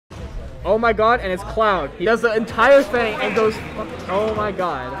Oh my god, and it's Cloud. He does the entire thing and goes, oh my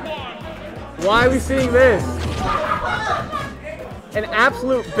god. Why are we seeing this? An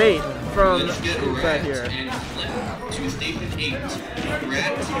absolute bait from Doucette here.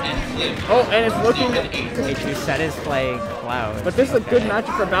 Oh, and it's looking... Hey, Doucette is playing Cloud. But this is a good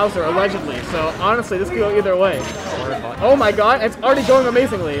matchup for Bowser, allegedly. So honestly, this could go either way. Oh my god, it's already going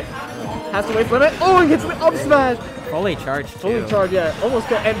amazingly. Has to wait for limit. Oh, and gets the up smash! Fully charged, too. Fully charged, yeah. Almost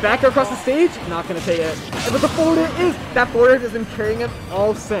good. And back across the stage, not gonna take it. But the forward air is... That forward air has been carrying him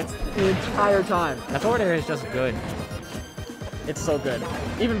all since, the entire time. That forward air is just good. It's so good.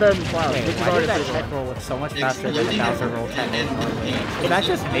 Even better than Cloud. Wait, why did that tech roll look so much faster than the Bowser roll tech normally? Is that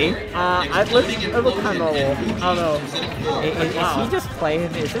just me? It looked kind of normal. I don't know. Is he just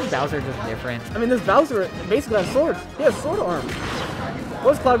playing? Is this Bowser just different? I mean, this Bowser basically has swords. He has sword arm.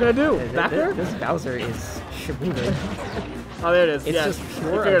 What's Cloud gonna do? Back there? This Bowser is shabooded. Oh, there it is. It's just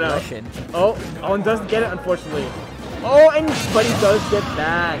pure aggression. Oh, and doesn't get it, unfortunately. Oh, but he does get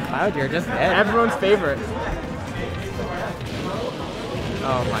that. Cloud, you're just dead. Everyone's favorite.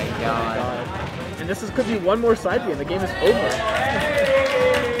 Oh my god. And this could be one more side B and the game is over.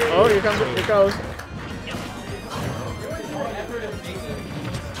 Oh, here it goes.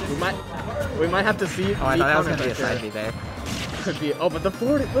 We might have to see. Oh, I thought that was gonna be a side B there. Could be. Oh, but the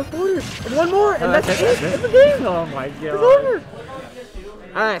forward, and one more, and that's it. It's the game. Oh my god. It's over.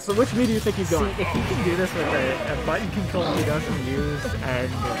 Alright, so which me do you think he's going? See, if he can do this with a button control he doesn't use and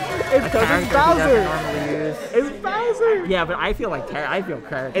it's because it's Bowser. Normally use. It's Bowser. Yeah, but I feel like terrible.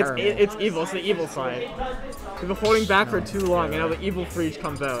 It's evil. It's the evil side. We've been holding back for too long, and now the evil Freege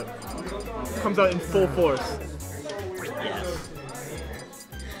comes out. Comes out in full force. Yes.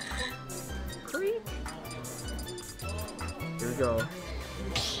 Here we go.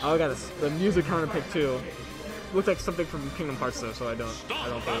 Oh, I got the music counter pick too. Looks like something from Kingdom Hearts though, so I don't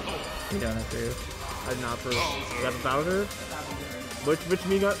approve. You don't approve. I do not approve. We got the Bowser. Which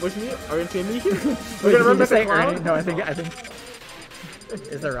me? Are we gonna see me here? We're gonna run back to Cloud? No, I think.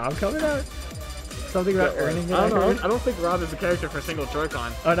 Is there Rob coming out? Something about earning it? I don't know. I don't think Rob is a character for single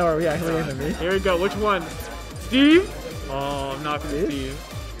Joy-Con. Oh no, are we actually in me? Here we go. Which one? Steve? Oh, I'm not gonna Steve.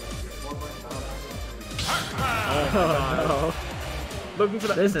 Oh no. Looking for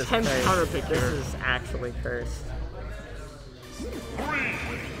the intense counter pick here. This is actually cursed. 3,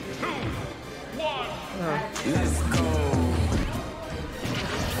 2, 1. Let's go.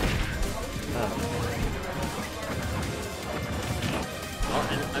 Oh,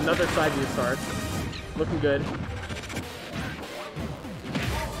 and another side view starts. Looking good.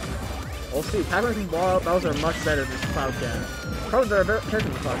 We'll see. Pac-Man can ball out Bowser much better than Cloud can. Probably better character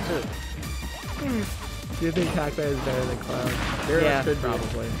than Cloud too. Do you think Pac-Man is better than Cloud? Yeah,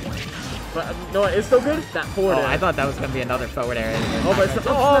 probably. But no, it's still good. That forward air. I thought that was gonna be another forward air. Oh, but it's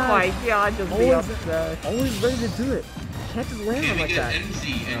oh my god! Just the up smash. Always ready to do it. Can't just land him like that.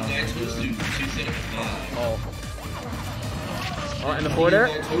 Oh, and the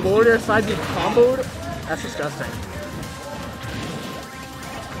forward air side being comboed. That's disgusting.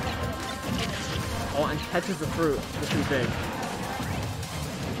 Oh, and catches the fruit. This is big.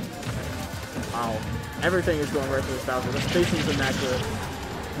 Wow. Everything is going right for this Bowser. The spacing's immaculate.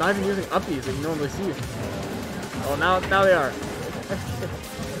 Not even using uppies that you normally see. Oh, now they are.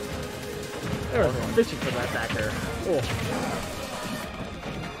 They're fishing for that back there. Oh.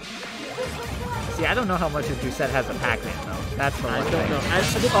 See, I don't know how much of Doucette has a Pac-Man though. That's the one thing. I don't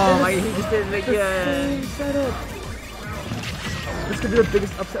know. Oh my, he just did it again. This could be the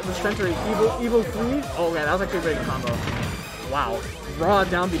biggest upset of the century. Evil Freege. Oh yeah, that was actually a great combo. Wow. Raw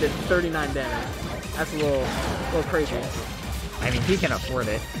down B did 39 damage. That's a little crazy. I mean, he can afford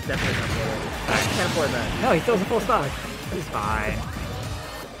it. Definitely can afford it. I can't afford that. No, he throws a full stock. He's fine.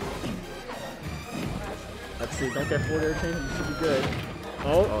 Let's see. Don't get forward air change. You should be good.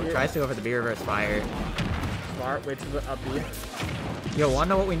 Oh, tries to go for the B reverse fire. Smart. Wait till the up B. Yo, wanna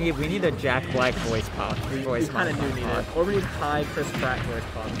know what we need? We need a Jack Black voice pop. We kind of do need it. Or we need high Chris Pratt voice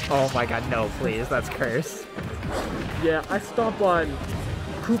pop. Oh my god, no, please. That's cursed. Yeah, I stomp on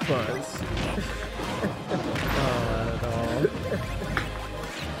Koopas.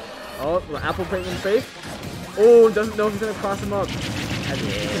 Oh, the apple plate in safe. Oh, doesn't know if he's gonna cross him up. I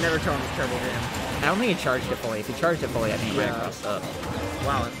mean, he can never tell him it's terrible game. I don't think he charged it fully. If he charged it fully, I think he might have crossed up.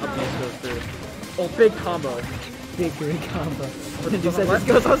 Wow, and up goes through. Oh, big combo. Big combo. What did you say? Just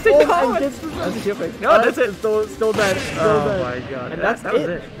goes on stick combo. That's a shield pick. No, that's it. Still dead. Oh my god. And that was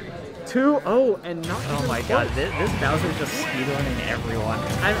it. 2-0 and not oh my god, this Bowser's just speedrunning everyone.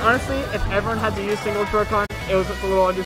 And honestly, if everyone had to use single Joy-Con, it was a little under